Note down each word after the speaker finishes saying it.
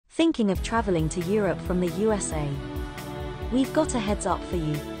Thinking of traveling to Europe from the USA? We've got a heads up for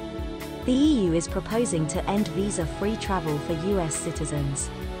you. The EU is proposing to end visa-free travel for US citizens.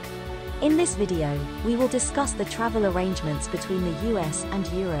 In this video, we will discuss the travel arrangements between the US and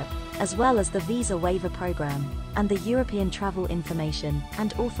Europe, as well as the visa waiver program, and the European Travel Information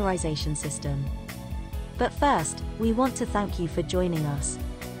and Authorization System. But first, we want to thank you for joining us.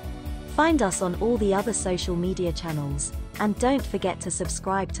 Find us on all the other social media channels, and don't forget to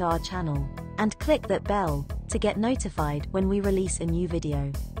subscribe to our channel, and click that bell, to get notified when we release a new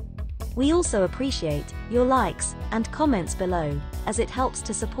video. We also appreciate your likes and comments below, as it helps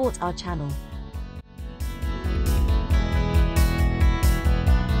to support our channel.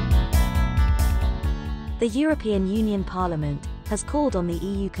 The European Union Parliament has called on the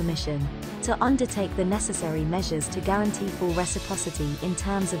EU Commission to undertake the necessary measures to guarantee full reciprocity in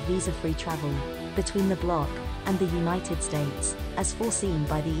terms of visa-free travel between the bloc and the United States, as foreseen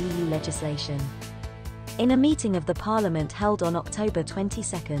by the EU legislation. In a meeting of the Parliament held on October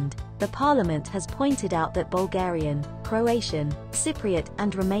 22, the Parliament has pointed out that Bulgarian, Croatian, Cypriot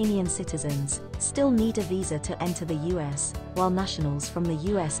and Romanian citizens still need a visa to enter the US, while nationals from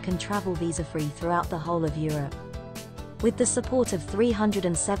the US can travel visa-free throughout the whole of Europe. With the support of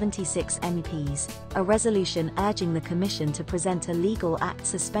 376 MEPs, a resolution urging the Commission to present a legal act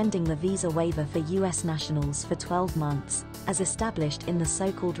suspending the visa waiver for US nationals for 12 months, as established in the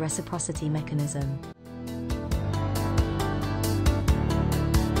so-called reciprocity mechanism.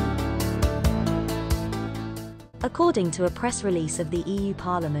 According to a press release of the EU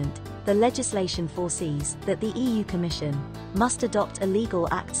Parliament, the legislation foresees that the EU Commission must adopt a legal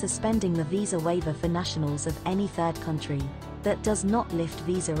act suspending the visa waiver for nationals of any third country that does not lift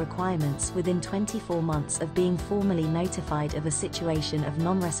visa requirements within 24 months of being formally notified of a situation of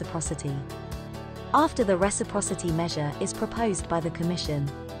non-reciprocity. After the reciprocity measure is proposed by the Commission,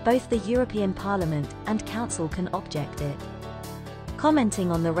 both the European Parliament and Council can object it.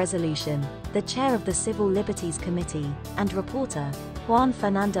 Commenting on the resolution, the chair of the Civil Liberties Committee and reporter, Juan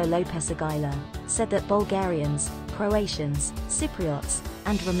Fernando Lopez Aguilar, said that Bulgarians, Croatians, Cypriots,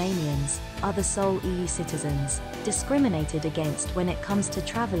 and Romanians are the sole EU citizens discriminated against when it comes to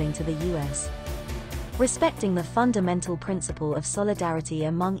traveling to the US. Respecting the fundamental principle of solidarity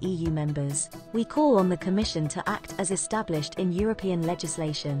among EU members, we call on the Commission to act as established in European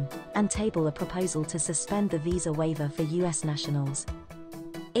legislation and table a proposal to suspend the visa waiver for US nationals.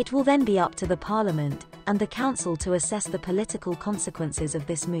 It will then be up to the Parliament and the Council to assess the political consequences of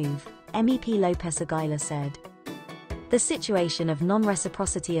this move, MEP Lopez Aguilar said. The situation of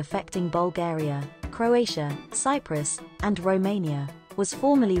non-reciprocity affecting Bulgaria, Croatia, Cyprus, and Romania was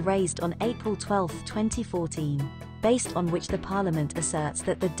formally raised on April 12, 2014, based on which the Parliament asserts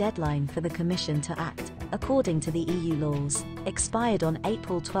that the deadline for the Commission to act, according to the EU laws, expired on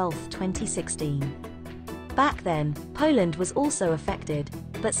April 12, 2016. Back then, Poland was also affected,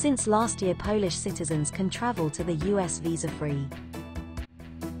 but since last year Polish citizens can travel to the US visa-free.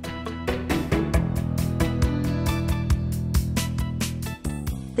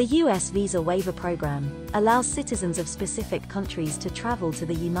 The US visa waiver program allows citizens of specific countries to travel to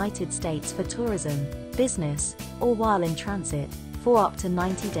the United States for tourism, business, or while in transit, for up to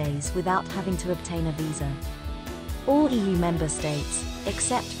 90 days without having to obtain a visa. All EU member states,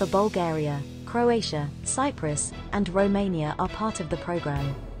 except for Bulgaria, Croatia, Cyprus, and Romania are part of the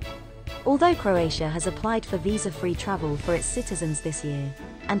program. Although Croatia has applied for visa-free travel for its citizens this year,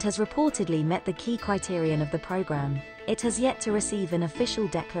 and has reportedly met the key criterion of the program, it has yet to receive an official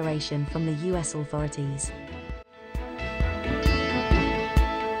declaration from the US authorities.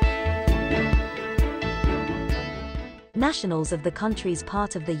 Nationals of the countries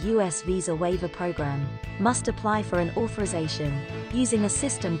part of the US visa waiver program must apply for an authorization using a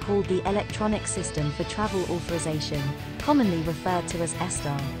system called the Electronic System for Travel Authorization, commonly referred to as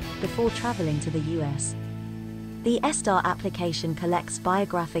ESTA, before traveling to the US. The ESTA application collects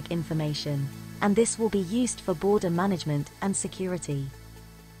biographic information, and this will be used for border management and security.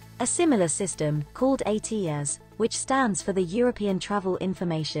 A similar system, called ATIAS, which stands for the European Travel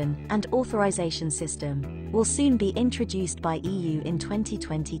Information and Authorization System, will soon be introduced by EU in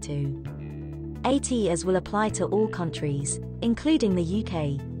 2022. ATIAS will apply to all countries, including the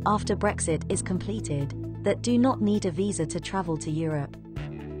UK, after Brexit is completed, that do not need a visa to travel to Europe.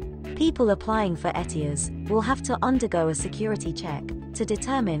 People applying for ETIAS will have to undergo a security check to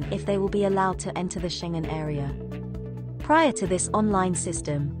determine if they will be allowed to enter the Schengen area. Prior to this online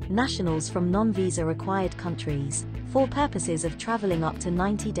system, nationals from non-visa required countries, for purposes of traveling up to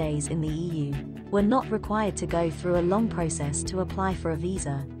 90 days in the EU, were not required to go through a long process to apply for a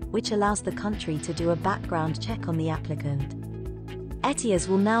visa, which allows the country to do a background check on the applicant. ETIAS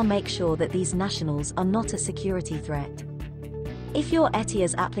will now make sure that these nationals are not a security threat. If your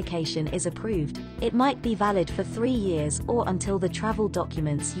ETIAS application is approved, it might be valid for 3 years or until the travel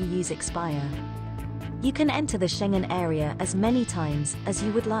documents you use expire. You can enter the Schengen area as many times as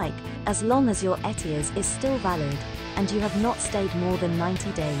you would like, as long as your ETIAS is still valid, and you have not stayed more than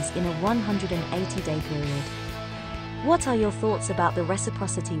 90 days in a 180-day period. What are your thoughts about the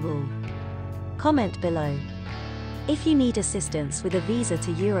reciprocity rule? Comment below. If you need assistance with a visa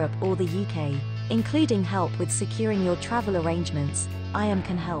to Europe or the UK, including help with securing your travel arrangements, IAM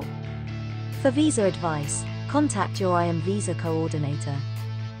can help. For visa advice, contact your IAM visa coordinator.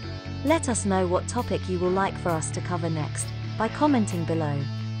 Let us know what topic you will like for us to cover next by commenting below.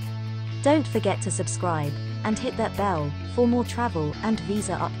 Don't forget to subscribe and hit that bell for more travel and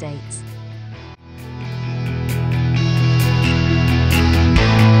visa updates.